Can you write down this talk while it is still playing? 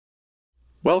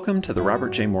Welcome to the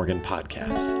Robert J. Morgan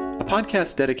Podcast, a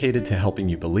podcast dedicated to helping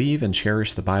you believe and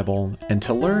cherish the Bible and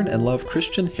to learn and love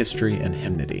Christian history and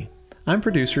hymnody. I'm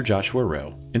producer Joshua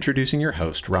Rowe, introducing your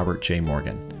host, Robert J.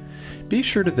 Morgan. Be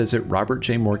sure to visit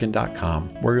robertjmorgan.com,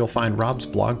 where you'll find Rob's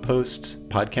blog posts,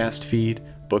 podcast feed,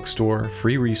 bookstore,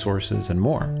 free resources, and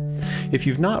more. If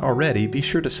you've not already, be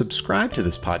sure to subscribe to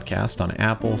this podcast on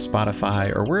Apple,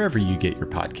 Spotify, or wherever you get your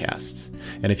podcasts.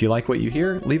 And if you like what you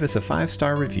hear, leave us a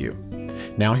 5-star review.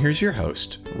 Now here's your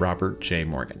host, Robert J.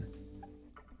 Morgan.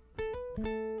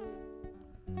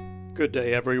 Good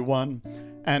day, everyone,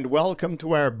 and welcome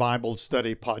to our Bible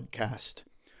study podcast.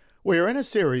 We are in a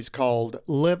series called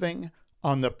Living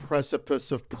on the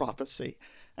Precipice of Prophecy.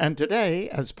 And today,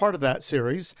 as part of that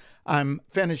series, I'm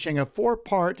finishing a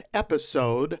 4-part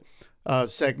episode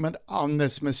segment on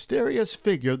this mysterious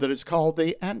figure that is called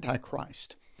the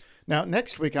Antichrist. Now,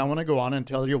 next week, I want to go on and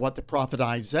tell you what the prophet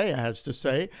Isaiah has to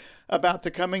say about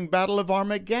the coming Battle of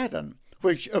Armageddon,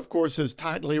 which, of course, is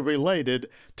tightly related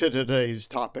to today's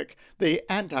topic. The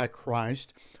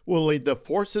Antichrist will lead the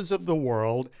forces of the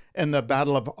world in the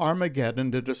Battle of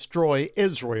Armageddon to destroy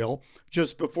Israel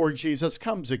just before Jesus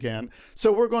comes again.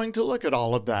 So we're going to look at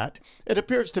all of that. It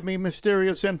appears to me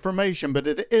mysterious information, but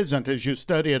it isn't. As you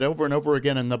study it over and over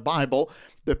again in the Bible,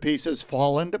 the pieces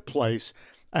fall into place.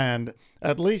 And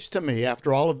at least to me,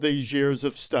 after all of these years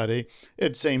of study,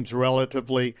 it seems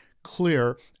relatively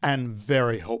clear and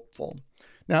very hopeful.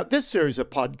 Now, this series of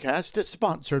podcasts is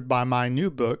sponsored by my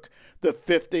new book, The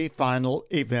 50 Final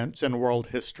Events in World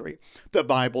History, the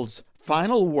Bible's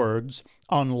final words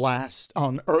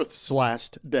on Earth's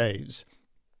last days.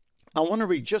 I want to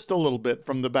read just a little bit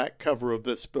from the back cover of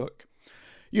this book.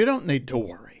 You don't need to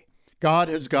worry. God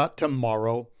has got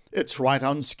tomorrow. It's right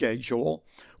on schedule.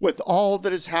 With all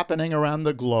that is happening around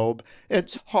the globe,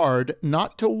 it's hard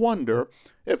not to wonder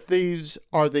if these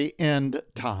are the end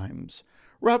times.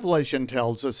 Revelation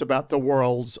tells us about the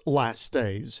world's last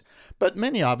days, but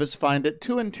many of us find it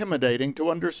too intimidating to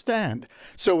understand,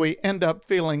 so we end up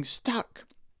feeling stuck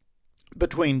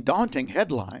between daunting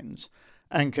headlines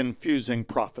and confusing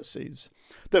prophecies.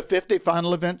 The 50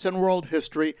 Final Events in World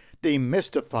History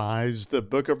demystifies the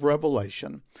book of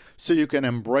Revelation so you can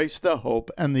embrace the hope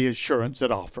and the assurance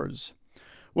it offers.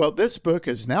 Well, this book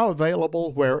is now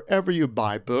available wherever you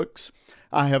buy books.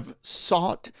 I have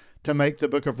sought to make the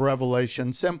book of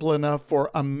Revelation simple enough for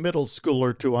a middle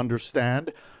schooler to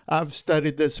understand. I've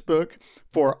studied this book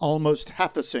for almost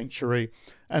half a century,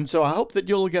 and so I hope that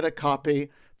you'll get a copy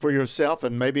for yourself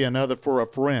and maybe another for a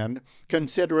friend.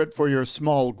 Consider it for your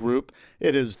small group.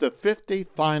 It is the 50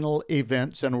 Final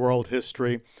Events in World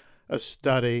History, a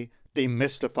study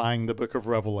demystifying the book of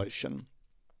Revelation.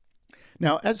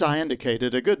 Now, as I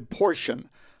indicated, a good portion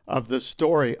of the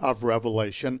story of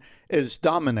Revelation is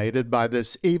dominated by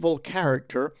this evil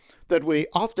character that we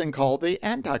often call the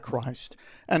Antichrist.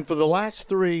 And for the last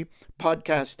 3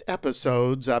 podcast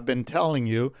episodes, I've been telling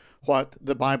you what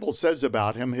the Bible says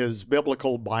about him, his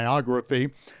biblical biography,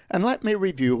 and let me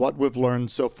review what we've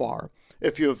learned so far.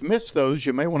 If you have missed those,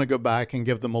 you may want to go back and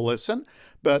give them a listen,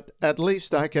 but at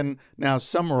least I can now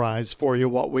summarize for you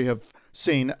what we have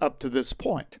seen up to this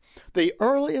point. The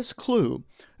earliest clue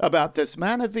about this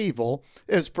man of evil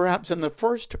is perhaps in the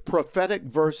first prophetic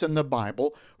verse in the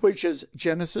Bible, which is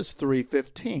Genesis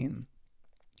 3:15.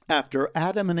 After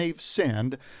Adam and Eve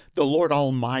sinned, the Lord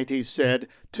Almighty said,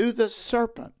 "To the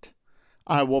serpent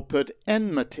I will put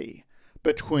enmity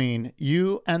between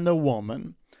you and the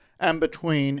woman, and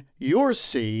between your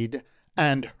seed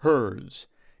and hers.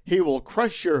 He will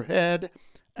crush your head,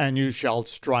 and you shall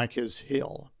strike his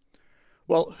heel."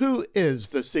 Well, who is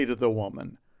the seed of the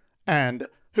woman? And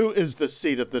who is the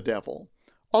seed of the devil?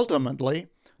 Ultimately,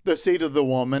 the seed of the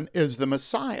woman is the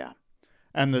Messiah,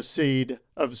 and the seed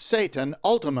of Satan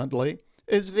ultimately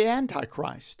is the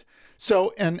Antichrist. So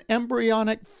in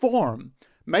embryonic form,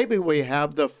 maybe we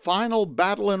have the final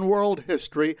battle in world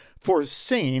history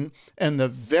foreseen in the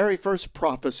very first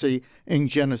prophecy in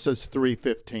Genesis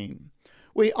 3:15.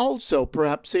 We also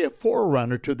perhaps see a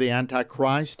forerunner to the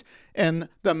Antichrist in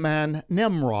the man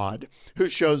Nimrod, who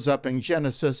shows up in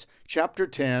Genesis chapter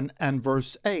 10 and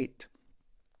verse 8.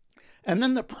 And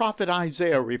then the prophet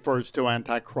Isaiah refers to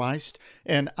Antichrist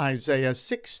in Isaiah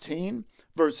 16,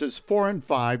 verses 4 and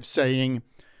 5, saying,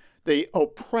 "The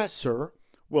oppressor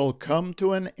will come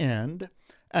to an end,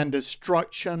 and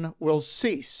destruction will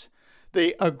cease.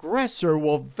 The aggressor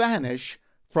will vanish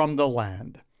from the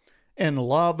land. In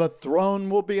love a throne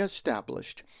will be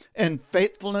established. In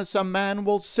faithfulness a man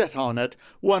will sit on it,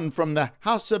 one from the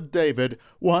house of David,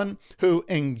 one who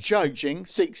in judging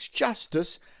seeks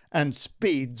justice and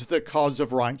speeds the cause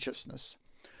of righteousness."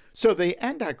 So the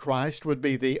Antichrist would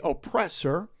be the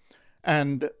oppressor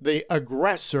and the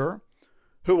aggressor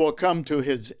who will come to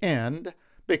his end,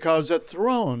 because a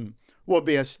throne will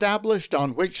be established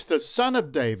on which the Son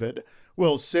of David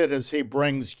will sit as he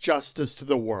brings justice to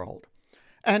the world.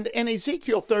 And in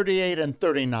Ezekiel 38 and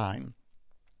 39,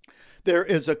 there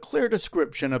is a clear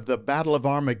description of the Battle of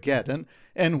Armageddon,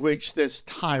 in which this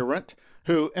tyrant,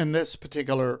 who in this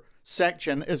particular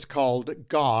section is called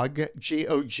Gog,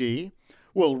 G-O-G,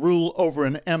 will rule over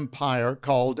an empire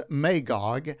called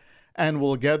Magog, and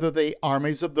will gather the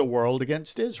armies of the world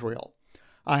against Israel.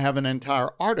 I have an entire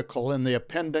article in the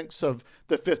appendix of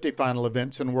the 50 Final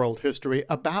Events in World History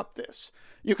about this.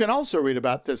 You can also read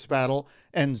about this battle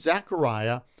in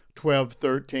Zechariah 12,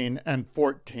 13, and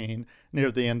 14,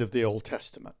 near the end of the Old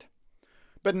Testament.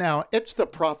 But now it's the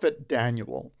prophet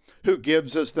Daniel who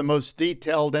gives us the most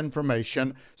detailed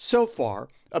information so far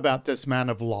about this man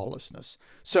of lawlessness.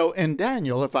 So in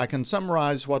Daniel, if I can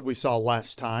summarize what we saw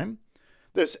last time,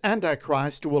 this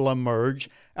Antichrist will emerge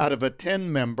out of a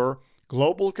 10-member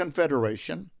global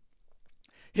confederation.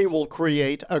 He will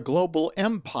create a global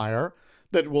empire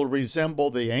that will resemble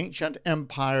the ancient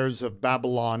empires of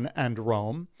Babylon and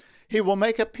Rome. He will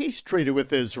make a peace treaty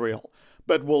with Israel,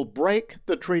 but will break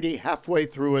the treaty halfway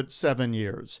through its 7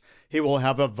 years. He will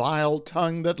have a vile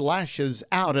tongue that lashes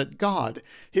out at God.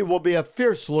 He will be a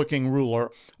fierce-looking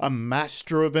ruler, a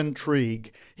master of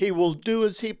intrigue. He will do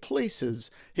as he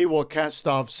pleases. He will cast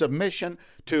off submission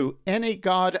to any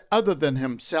god other than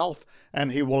himself,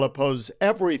 and he will oppose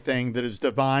everything that is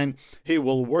divine. He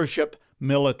will worship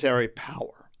military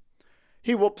power.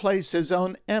 He will place his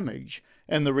own image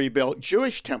in the rebuilt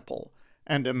Jewish temple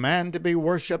and demand to be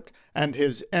worshipped, and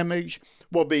his image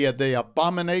will be the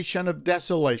abomination of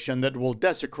desolation that will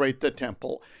desecrate the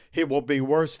temple. He will be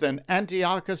worse than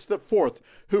Antiochus IV,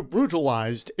 who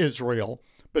brutalized Israel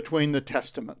between the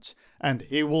testaments, and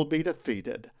he will be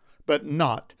defeated, but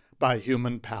not by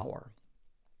human power.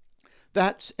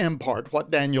 That's in part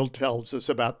what Daniel tells us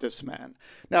about this man.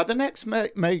 Now, the next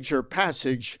major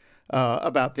passage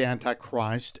about the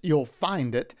Antichrist, you'll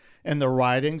find it in the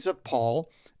writings of Paul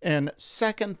in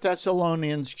 2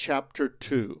 Thessalonians chapter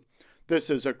 2. This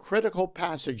is a critical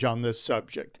passage on this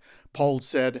subject. Paul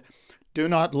said, "Do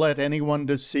not let anyone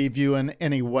deceive you in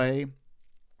any way,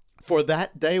 for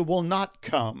that day will not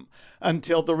come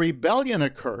until the rebellion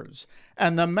occurs,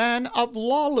 and the man of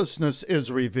lawlessness is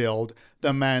revealed,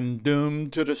 the man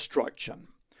doomed to destruction.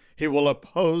 He will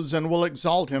oppose and will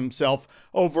exalt himself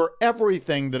over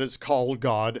everything that is called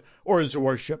God or is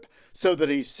worship, so that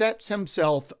he sets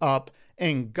himself up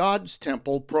in God's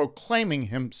temple, proclaiming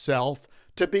himself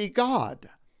to be God."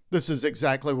 This is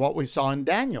exactly what we saw in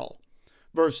Daniel.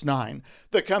 Verse 9,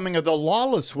 "The coming of the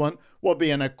lawless one will be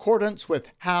in accordance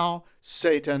with how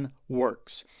Satan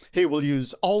works. He will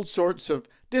use all sorts of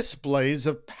displays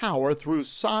of power through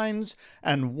signs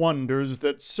and wonders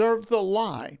that serve the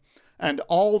lie, and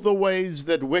all the ways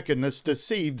that wickedness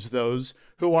deceives those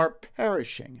who are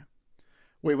perishing."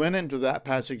 We went into that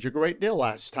passage a great deal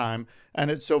last time, and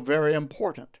it's so very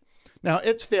important. Now,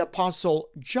 it's the Apostle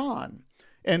John,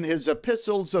 in his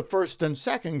epistles of 1st and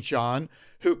 2nd John,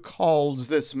 who calls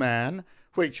this man,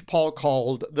 which Paul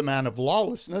called the man of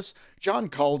lawlessness, John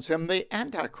calls him the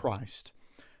Antichrist.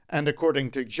 And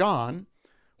according to John,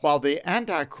 while the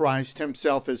Antichrist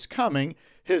himself is coming,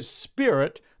 his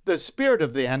spirit, the spirit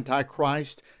of the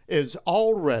Antichrist, is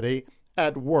already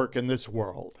at work in this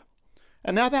world.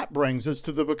 And now that brings us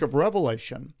to the book of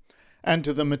Revelation and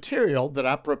to the material that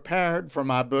I prepared for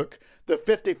my book, The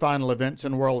 50 Final Events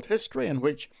in World History, in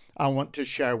which I want to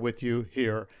share with you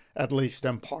here, at least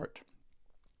in part.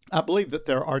 I believe that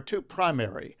there are two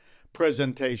primary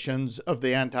presentations of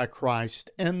the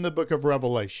Antichrist in the book of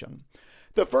Revelation.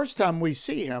 The first time we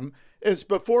see him is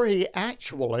before he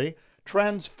actually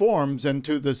transforms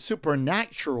into the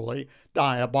supernaturally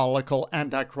diabolical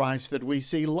Antichrist that we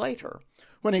see later.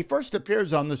 When he first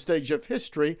appears on the stage of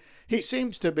history, he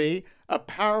seems to be a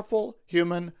powerful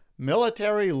human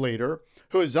military leader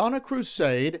who is on a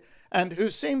crusade and who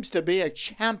seems to be a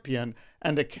champion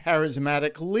and a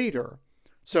charismatic leader.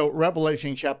 So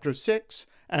Revelation chapter 6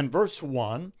 and verse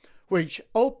 1, which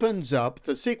opens up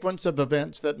the sequence of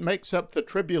events that makes up the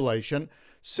tribulation,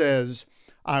 says,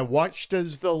 "I watched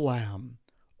as the Lamb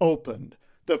opened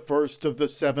the first of the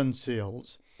 7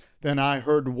 seals. Then I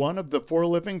heard one of the 4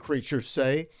 living creatures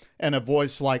say, in a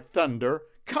voice like thunder,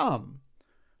 'Come!'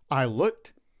 I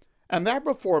looked, and there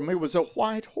before me was a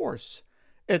white horse.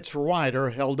 Its rider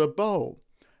held a bow,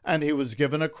 and he was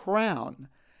given a crown,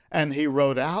 and he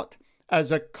rode out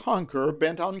as a conqueror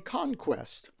bent on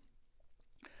conquest."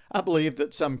 I believe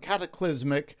that some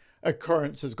cataclysmic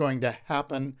occurrence is going to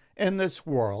happen in this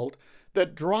world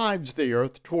that drives the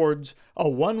earth towards a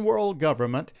one-world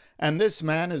government, and this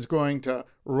man is going to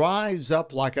rise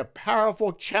up like a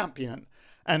powerful champion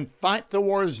and fight the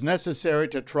wars necessary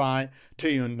to try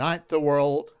to unite the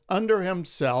world under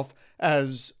himself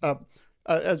as a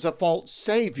false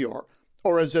savior,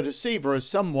 or as a deceiver, as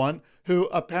someone who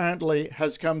apparently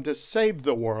has come to save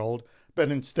the world,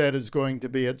 but instead is going to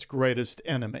be its greatest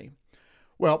enemy.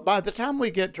 Well, by the time we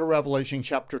get to Revelation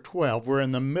chapter 12, we're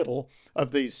in the middle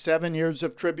of these 7 years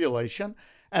of tribulation,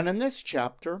 and in this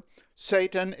chapter,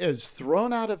 Satan is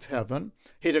thrown out of heaven.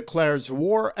 He declares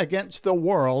war against the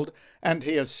world, and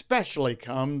he especially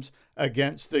comes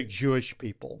against the Jewish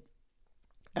people.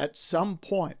 At some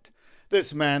point,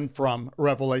 this man from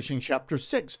Revelation chapter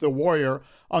 6, the warrior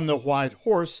on the white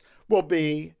horse, will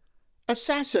be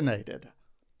assassinated,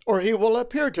 or he will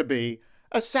appear to be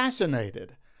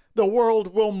assassinated. The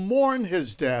world will mourn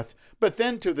his death, but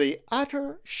then to the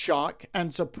utter shock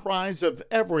and surprise of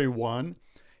everyone,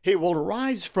 he will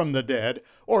rise from the dead,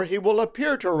 or he will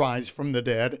appear to rise from the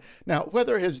dead. Now,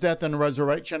 whether his death and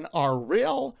resurrection are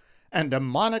real and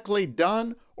demonically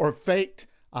done or faked,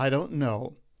 I don't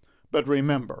know. But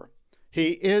remember,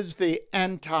 he is the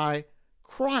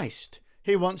Antichrist.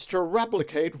 He wants to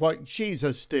replicate what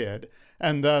Jesus did,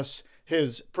 and thus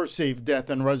his perceived death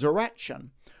and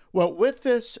resurrection. Well, with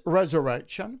this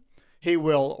resurrection, he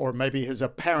will, or maybe his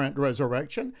apparent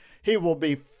resurrection, he will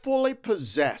be fully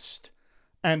possessed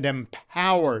and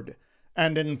empowered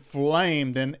and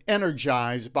inflamed and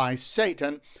energized by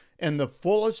Satan in the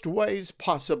fullest ways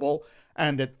possible.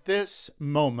 And at this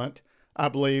moment, I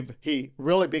believe he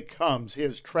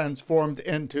is transformed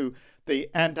into the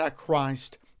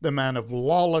Antichrist, the man of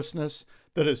lawlessness,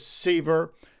 the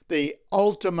deceiver, the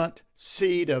ultimate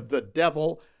seed of the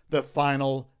devil, the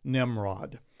final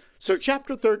Nimrod. So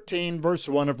chapter 13, verse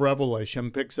 1 of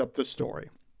Revelation picks up the story.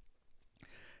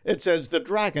 It says, the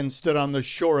dragon stood on the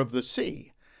shore of the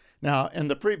sea. Now, in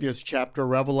the previous chapter,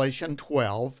 Revelation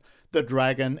 12, the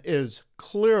dragon is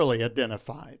clearly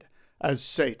identified as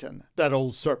Satan, that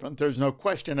old serpent. There's no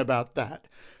question about that.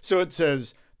 So it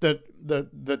says that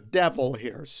the devil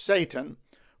here, Satan,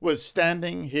 was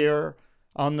standing here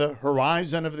on the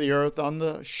horizon of the earth, on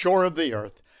the shore of the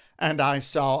earth, and I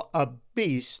saw a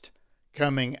beast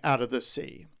coming out of the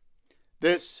sea.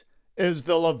 This is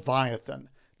the Leviathan,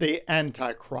 the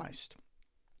Antichrist.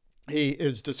 He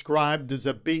is described as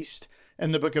a beast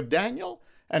in the book of Daniel,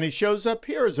 and he shows up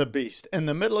here as a beast in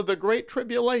the middle of the Great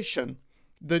Tribulation,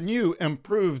 the new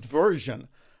improved version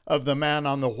of the man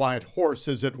on the white horse,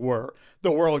 as it were,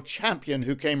 the world champion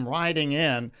who came riding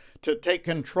in to take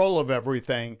control of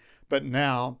everything. But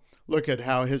now, look at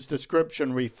how his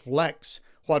description reflects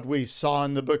what we saw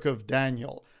in the book of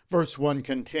Daniel. Verse 1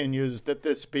 continues that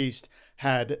this beast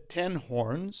had 10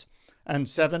 horns and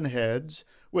 7 heads,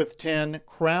 with 10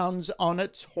 crowns on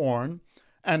its horn,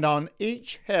 and on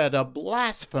each head a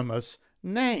blasphemous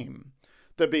name.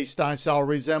 The beast I saw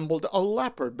resembled a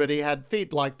leopard, but he had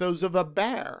feet like those of a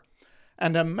bear,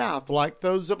 and a mouth like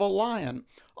those of a lion.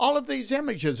 All of these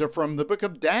images are from the book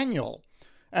of Daniel,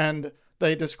 and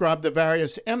they describe the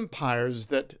various empires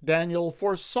that Daniel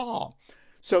foresaw.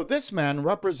 So this man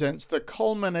represents the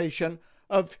culmination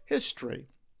of history.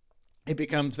 He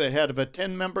becomes the head of a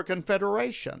 10-member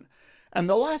confederation. And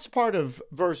the last part of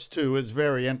verse 2 is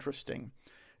very interesting.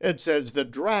 It says, the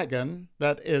dragon,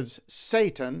 that is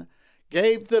Satan,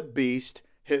 gave the beast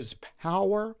his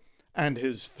power and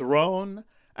his throne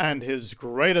and his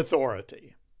great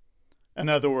authority. In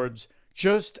other words,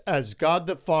 just as God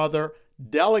the Father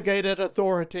delegated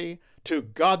authority to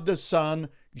God the Son,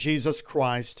 Jesus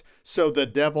Christ, so the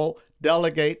devil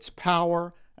delegates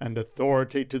power and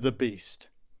authority to the beast.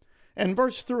 In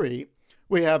verse 3,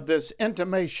 we have this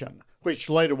intimation, which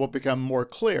later will become more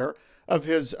clear, of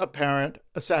his apparent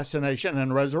assassination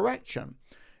and resurrection.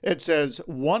 It says,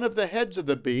 one of the heads of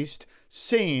the beast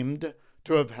seemed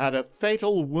to have had a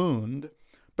fatal wound,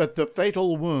 but the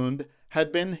fatal wound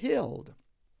had been healed.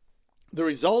 The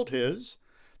result is,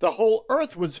 the whole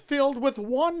earth was filled with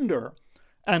wonder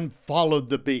and followed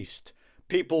the beast.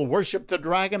 People worshiped the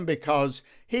dragon because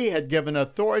he had given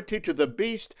authority to the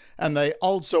beast, and they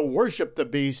also worshiped the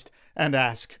beast and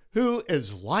asked, who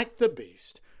is like the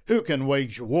beast? Who can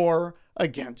wage war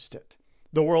against it?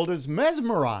 The world is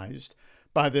mesmerized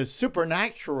by this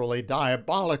supernaturally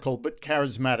diabolical but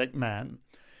charismatic man.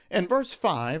 In verse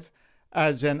 5,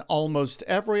 as in almost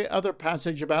every other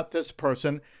passage about this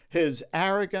person, his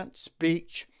arrogant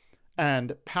speech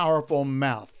and powerful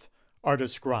mouth are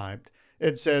described.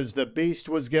 It says, the beast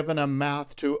was given a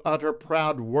mouth to utter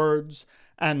proud words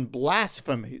and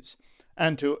blasphemies,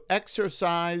 and to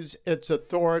exercise its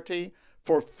authority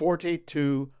for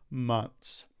 42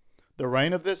 months. The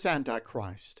reign of this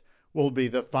Antichrist will be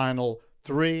the final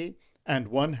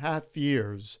 3.5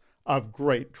 years of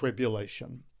great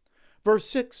tribulation. Verse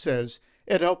 6 says,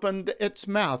 "It opened its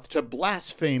mouth to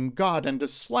blaspheme God and to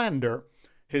slander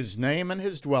his name and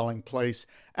his dwelling place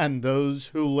and those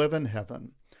who live in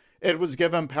heaven. It was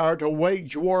given power to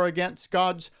wage war against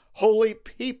God's holy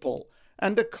people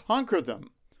and to conquer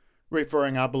them,"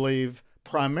 referring, I believe,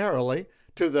 primarily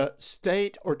to the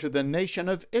state or to the nation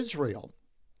of Israel.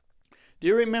 Do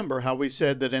you remember how we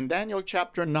said that in Daniel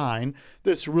chapter 9,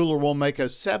 this ruler will make a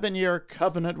 7-year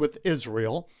covenant with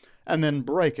Israel and then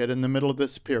break it in the middle of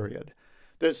this period?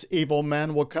 This evil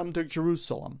man will come to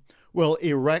Jerusalem, will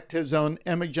erect his own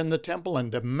image in the temple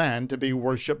and demand to be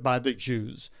worshipped by the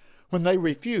Jews. When they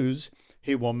refuse,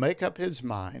 he will make up his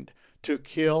mind to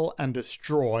kill and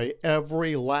destroy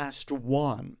every last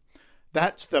one.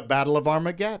 That's the Battle of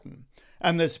Armageddon.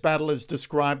 And this battle is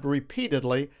described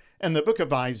repeatedly in the book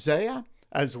of Isaiah,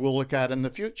 as we'll look at in the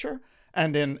future,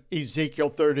 and in Ezekiel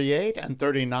 38 and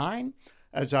 39,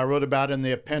 as I wrote about in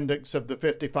the appendix of the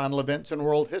 50 Final Events in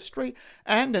World History,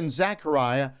 and in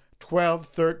Zechariah 12,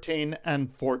 13,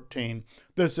 and 14.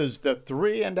 This is the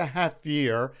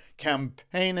 3.5-year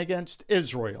campaign against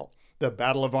Israel, the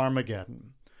Battle of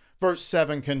Armageddon. Verse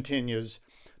 7 continues,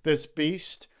 "This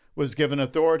beast was given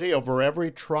authority over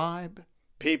every tribe,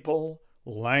 people,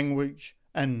 language,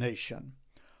 and nation.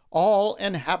 All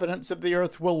inhabitants of the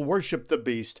earth will worship the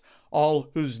beast, all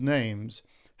whose names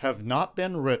have not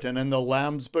been written in the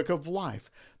Lamb's book of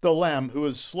life, the Lamb who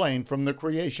is slain from the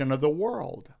creation of the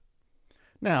world."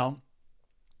 Now,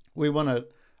 we want to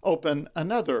open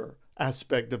another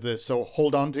aspect of this, so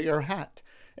hold on to your hat.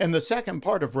 In the second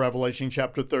part of Revelation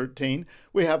chapter 13,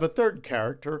 we have a third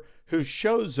character who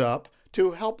shows up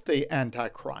to help the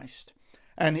Antichrist,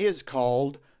 and he is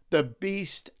called the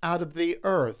beast out of the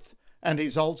earth, and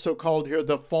he's also called here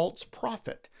the false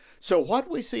prophet. So what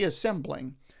we see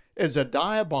assembling is a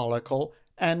diabolical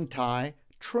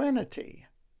anti-trinity.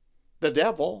 The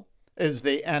devil is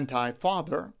the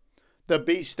anti-father, the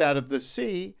beast out of the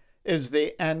sea is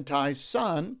the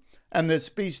anti-son, and this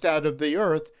beast out of the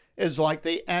earth is like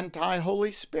the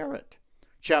anti-Holy Spirit.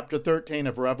 Chapter 13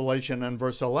 of Revelation and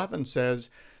verse 11 says,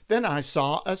 "Then I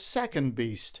saw a second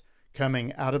beast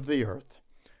coming out of the earth.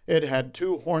 It had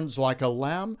 2 horns like a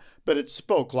lamb, but it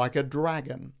spoke like a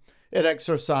dragon. It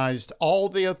exercised all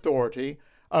the authority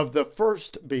of the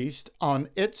first beast on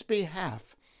its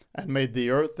behalf, and made the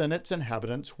earth and its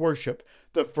inhabitants worship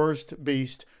the first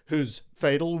beast whose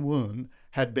fatal wound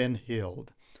had been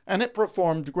healed. And it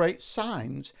performed great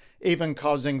signs, even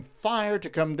causing fire to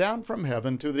come down from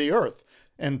heaven to the earth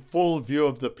in full view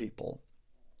of the people."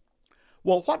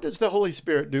 Well, what does the Holy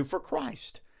Spirit do for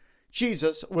Christ?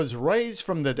 Jesus was raised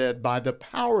from the dead by the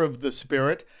power of the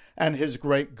Spirit, and his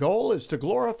great goal is to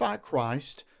glorify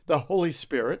Christ. The Holy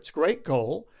Spirit's great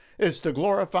goal is to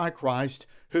glorify Christ,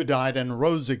 who died and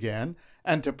rose again,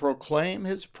 and to proclaim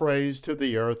his praise to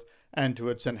the earth and to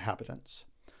its inhabitants.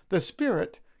 The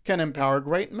Spirit can empower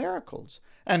great miracles,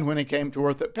 and when he came to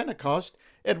earth at Pentecost,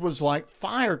 it was like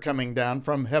fire coming down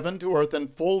from heaven to earth in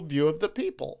full view of the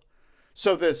people.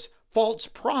 So this false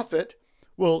prophet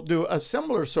will do a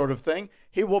similar sort of thing.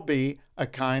 He will be a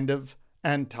kind of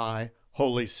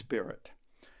anti-Holy Spirit.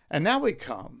 And now we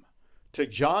come to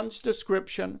John's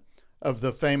description of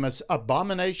the famous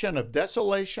abomination of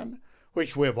desolation,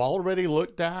 which we have already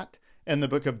looked at in the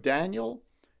book of Daniel.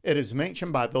 It is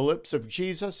mentioned by the lips of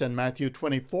Jesus in Matthew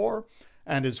 24,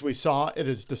 and as we saw, it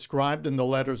is described in the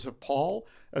letters of Paul,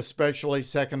 especially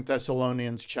 2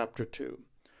 Thessalonians chapter 2.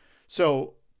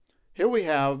 So here we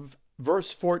have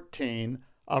verse 14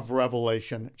 of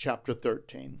Revelation chapter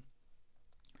 13.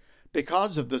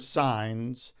 "Because of the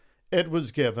signs it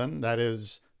was given," that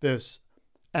is, this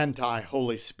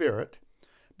anti-Holy Spirit,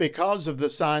 "because of the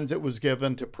signs it was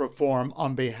given to perform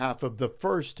on behalf of the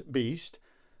first beast,"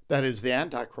 that is the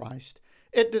Antichrist,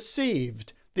 "it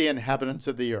deceived the inhabitants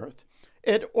of the earth.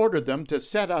 It ordered them to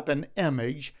set up an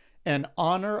image in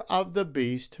honor of the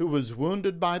beast who was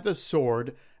wounded by the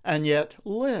sword and yet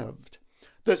lived.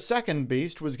 The second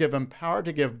beast was given power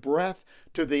to give breath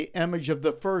to the image of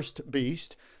the first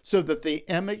beast, so that the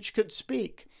image could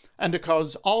speak, and to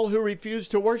cause all who refused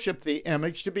to worship the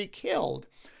image to be killed.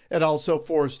 It also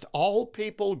forced all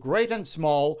people, great and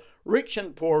small, rich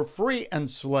and poor, free and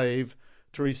slave,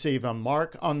 to receive a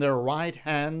mark on their right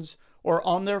hands or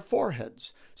on their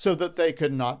foreheads, so that they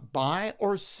could not buy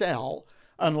or sell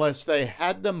unless they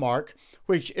had the mark,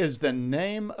 which is the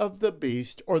name of the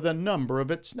beast or the number of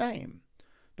its name.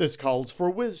 This calls for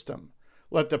wisdom.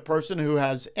 let the person who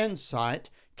has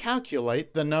insight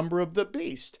calculate the number of the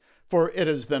beast, for it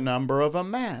is the number of a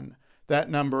man. That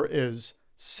number is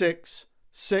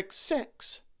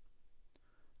 666.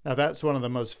 Now that's one of the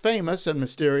most famous and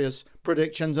mysterious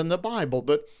predictions in the Bible,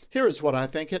 but here's what I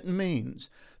think it means.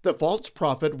 The false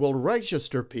prophet will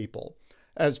register people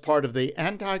as part of the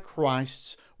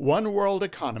Antichrist's one world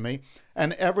economy,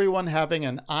 and everyone having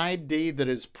an ID that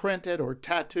is printed or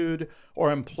tattooed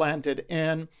or implanted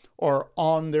in or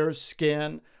on their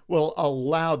skin will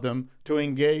allow them to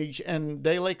engage in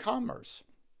daily commerce.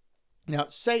 Now,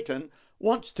 Satan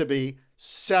wants to be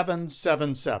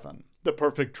 777, the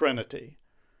perfect trinity,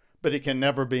 but he can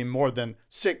never be more than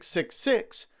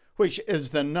 666, which is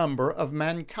the number of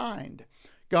mankind.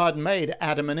 God made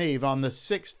Adam and Eve on the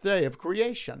sixth day of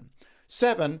creation.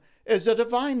 7 is a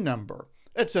divine number.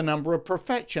 It's a number of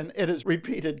perfection. It is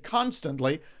repeated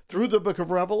constantly through the book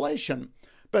of Revelation.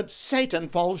 But Satan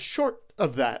falls short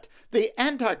of that. The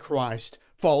Antichrist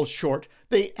falls short.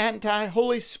 The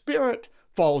anti-Holy Spirit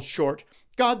falls short.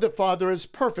 God the Father is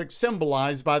perfect,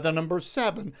 symbolized by the number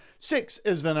 7. 6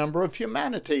 is the number of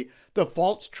humanity. The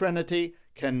false Trinity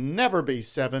can never be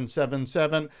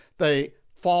 777. They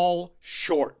fall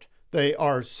short. They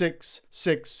are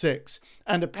 666.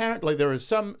 And apparently there is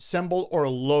some symbol or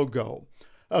logo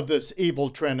of this evil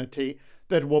Trinity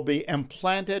that will be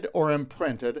implanted or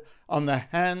imprinted on the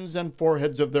hands and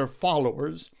foreheads of their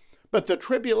followers, but the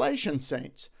tribulation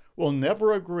saints will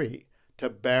never agree to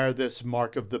bear this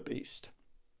mark of the beast.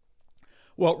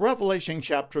 Well, Revelation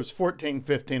chapters 14,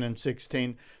 15, and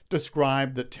 16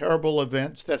 describe the terrible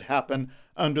events that happen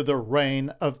under the reign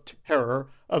of terror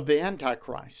of the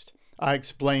Antichrist. I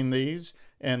explain these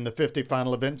in the 50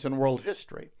 Final Events in World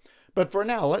History. But for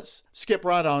now, let's skip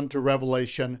right on to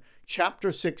Revelation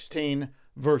chapter 16,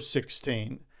 verse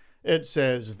 16. It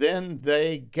says, "Then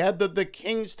they gathered the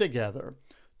kings together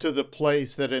to the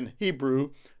place that in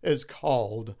Hebrew is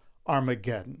called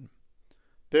Armageddon."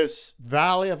 This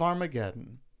valley of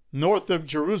Armageddon, north of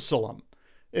Jerusalem,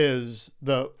 is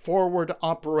the forward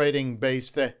operating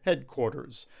base, the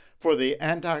headquarters for the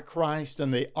Antichrist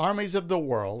and the armies of the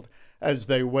world as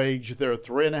they wage their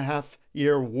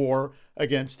 3.5-year war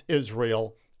against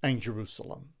Israel and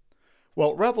Jerusalem.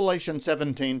 Well, Revelation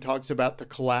 17 talks about the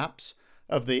collapse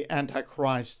of the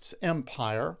Antichrist's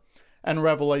empire, and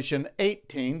Revelation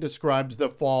 18 describes the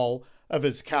fall of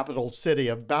his capital city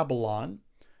of Babylon.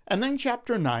 And then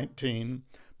chapter 19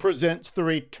 presents the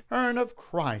return of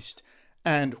Christ,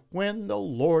 and when the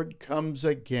Lord comes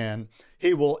again,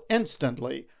 he will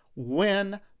instantly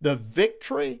win the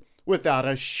victory without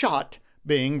a shot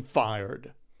being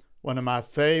fired. One of my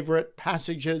favorite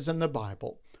passages in the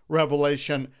Bible,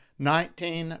 Revelation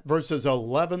 19, verses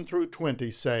 11 through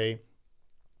 20 say,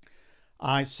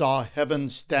 "I saw heaven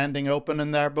standing open,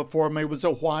 and there before me was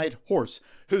a white horse,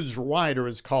 whose rider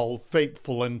is called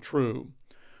Faithful and True.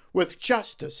 With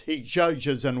justice he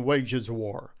judges and wages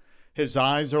war. His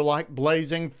eyes are like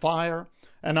blazing fire,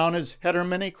 and on his head are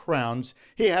many crowns.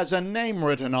 He has a name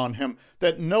written on him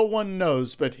that no one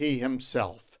knows but he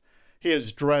himself. He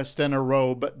is dressed in a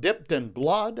robe dipped in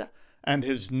blood, and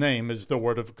his name is the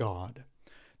Word of God.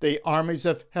 The armies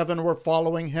of heaven were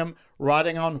following him,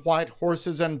 riding on white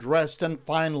horses and dressed in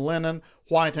fine linen,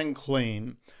 white and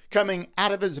clean. Coming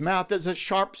out of his mouth is a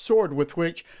sharp sword with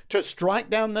which to strike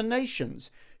down the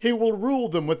nations. He will rule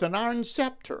them with an iron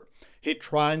scepter. He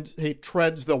treads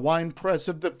the winepress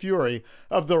of the fury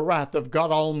of the wrath of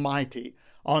God Almighty.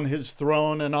 On his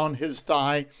throne and on his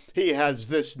thigh he has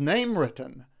this name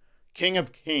written, King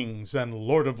of Kings and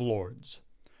Lord of Lords.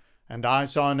 And I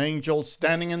saw an angel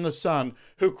standing in the sun,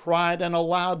 who cried in a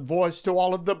loud voice to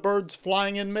all of the birds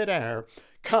flying in midair,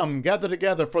 Come, gather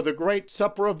together for the great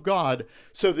supper of God,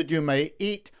 so that you may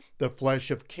eat the flesh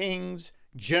of kings,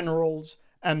 generals,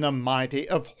 and the mighty,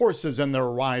 of horses and their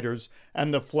riders,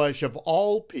 and the flesh of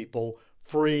all people,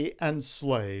 free and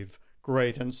slave,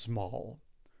 great and small."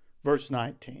 Verse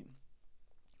 19.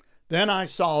 "Then I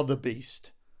saw the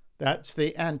beast," that's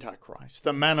the Antichrist,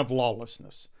 the man of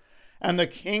lawlessness, "and the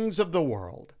kings of the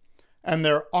world, and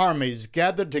their armies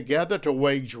gathered together to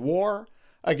wage war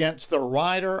against the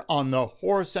rider on the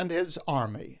horse and his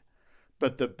army.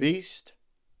 But the beast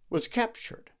was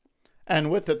captured,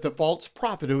 and with it the false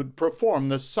prophet who had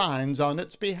performed the signs on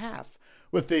its behalf.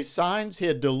 With these signs he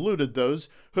had deluded those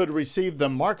who had received the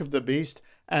mark of the beast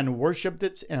and worshipped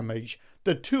its image.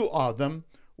 The two of them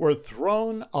were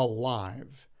thrown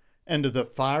alive into the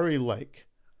fiery lake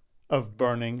of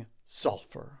burning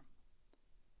sulfur."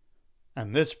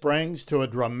 And this brings to a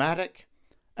dramatic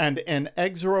and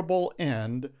inexorable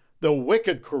end the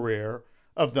wicked career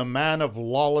of the man of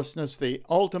lawlessness, the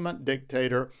ultimate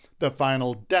dictator, the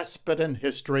final despot in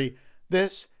history.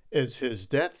 This is his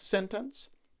death sentence.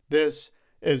 This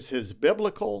is his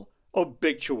biblical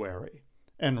obituary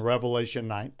in Revelation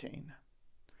 19.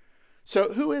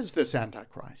 So who is this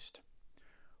Antichrist?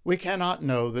 We cannot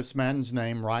know this man's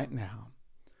name right now.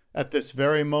 At this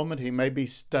very moment, he may be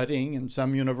studying in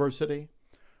some university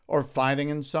or fighting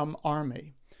in some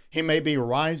army. He may be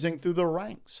rising through the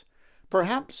ranks.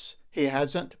 Perhaps he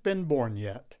hasn't been born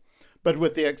yet. But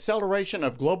with the acceleration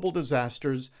of global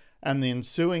disasters and the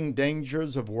ensuing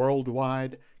dangers of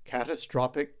worldwide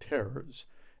catastrophic terrors,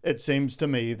 it seems to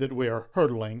me that we are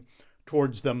hurtling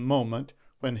towards the moment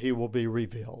when he will be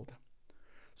revealed.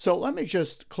 So let me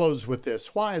just close with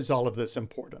this. Why is all of this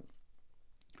important?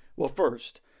 Well,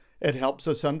 first, it helps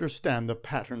us understand the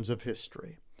patterns of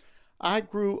history. I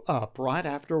grew up right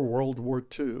after World War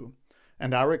II,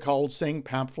 and I recall seeing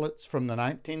pamphlets from the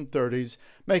 1930s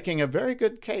making a very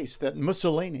good case that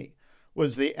Mussolini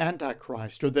was the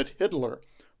Antichrist or that Hitler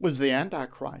was the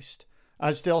Antichrist.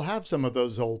 I still have some of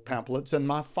those old pamphlets in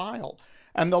my file,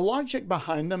 and the logic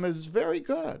behind them is very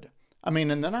good. I mean,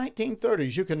 in the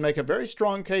 1930s, you can make a very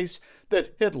strong case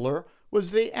that Hitler was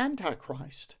the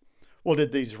Antichrist. Well,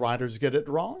 did these writers get it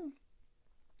wrong?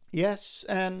 Yes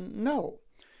and no.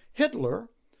 Hitler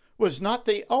was not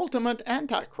the ultimate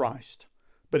Antichrist,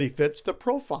 but he fits the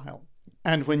profile.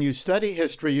 And when you study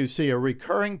history, you see a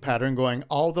recurring pattern going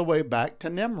all the way back to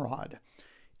Nimrod.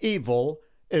 Evil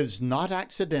is not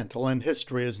accidental, and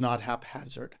history is not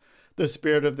haphazard. The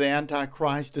spirit of the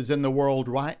Antichrist is in the world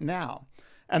right now,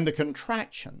 and the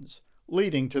contractions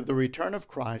leading to the return of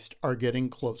Christ are getting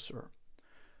closer.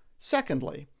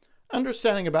 Secondly,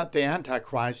 understanding about the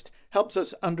Antichrist helps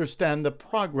us understand the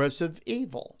progress of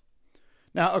evil.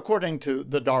 Now, according to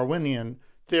the Darwinian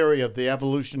theory of the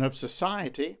evolution of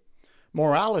society,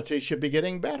 morality should be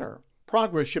getting better.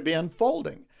 Progress should be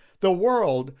unfolding. The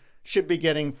world should be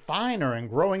getting finer and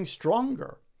growing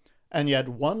stronger. And yet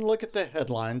one look at the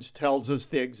headlines tells us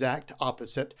the exact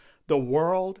opposite. The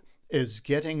world is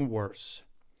getting worse.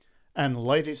 And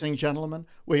ladies and gentlemen,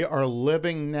 we are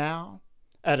living now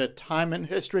at a time in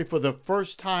history for the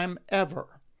first time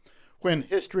ever when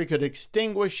history could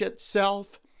extinguish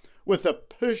itself with a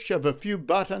push of a few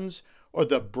buttons or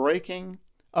the breaking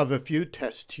of a few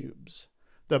test tubes.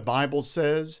 The Bible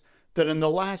says that in the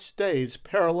last days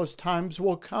perilous times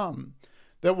will come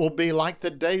that will be like the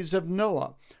days of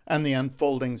Noah, and the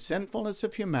unfolding sinfulness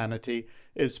of humanity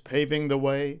is paving the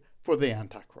way for the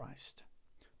Antichrist.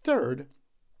 Third,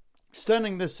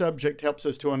 studying this subject helps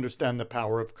us to understand the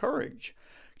power of courage.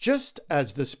 Just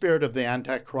as the spirit of the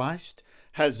Antichrist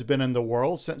has been in the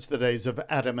world since the days of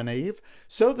Adam and Eve,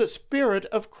 so the Spirit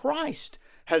of Christ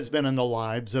has been in the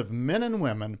lives of men and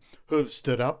women who have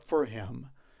stood up for him.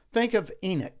 Think of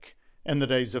Enoch in the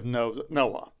days of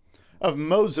Noah, of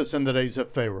Moses in the days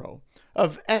of Pharaoh,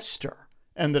 of Esther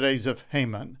in the days of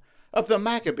Haman, of the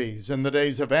Maccabees in the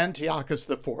days of Antiochus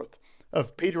IV,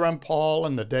 of Peter and Paul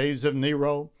in the days of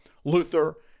Nero,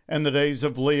 Luther in the days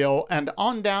of Leo, and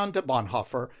on down to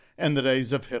Bonhoeffer in the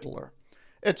days of Hitler.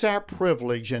 It's our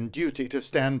privilege and duty to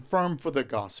stand firm for the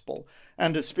gospel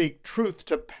and to speak truth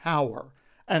to power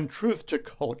and truth to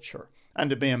culture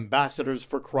and to be ambassadors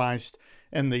for Christ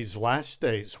in these last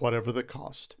days, whatever the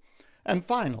cost. And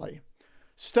finally,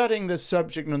 studying this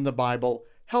subject in the Bible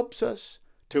helps us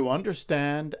to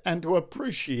understand and to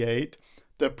appreciate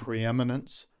the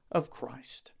preeminence of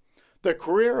Christ. The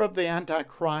career of the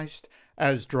Antichrist,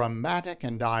 as dramatic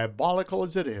and diabolical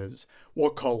as it is,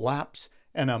 will collapse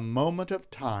in a moment of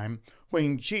time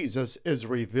when Jesus is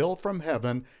revealed from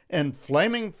heaven in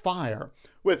flaming fire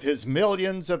with his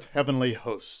millions of heavenly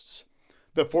hosts.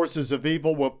 The forces of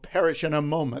evil will perish in a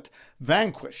moment,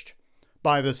 vanquished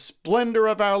by the splendor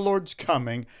of our Lord's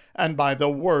coming and by the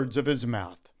words of his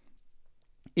mouth.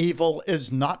 Evil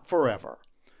is not forever.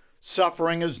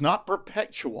 Suffering is not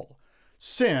perpetual.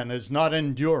 Sin is not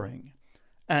enduring.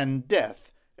 And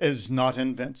death is not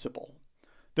invincible.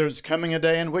 There's coming a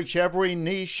day in which every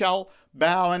knee shall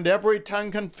bow and every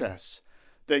tongue confess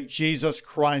that Jesus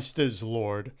Christ is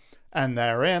Lord, and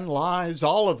therein lies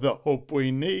all of the hope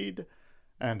we need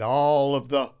and all of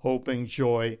the hope and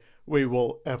joy we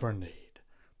will ever need.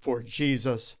 For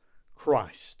Jesus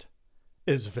Christ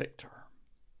is victor.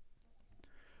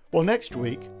 Well, next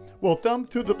week, we'll thumb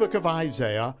through the book of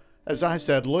Isaiah, as I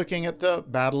said, looking at the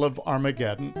Battle of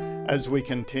Armageddon as we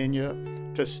continue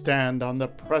to stand on the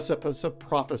precipice of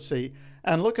prophecy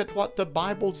and look at what the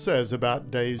Bible says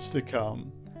about days to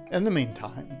come. In the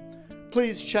meantime,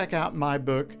 please check out my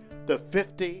book, The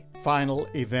 50 Final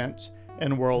Events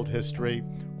in World History,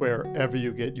 wherever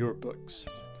you get your books.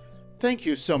 Thank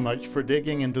you so much for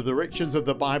digging into the riches of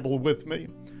the Bible with me.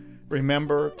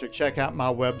 Remember to check out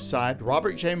my website,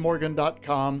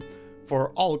 robertjmorgan.com,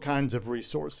 for all kinds of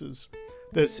resources.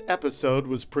 This episode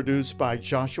was produced by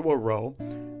Joshua Rowe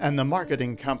and the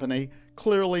marketing company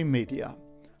Clearly Media.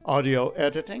 Audio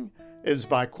editing is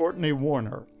by Courtney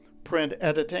Warner. Print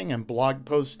editing and blog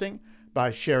posting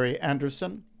by Sherry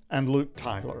Anderson and Luke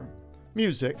Tyler.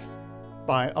 Music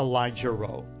by Elijah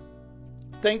Rowe.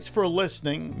 Thanks for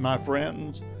listening, my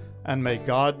friends, and may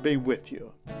God be with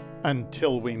you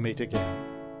until we meet again.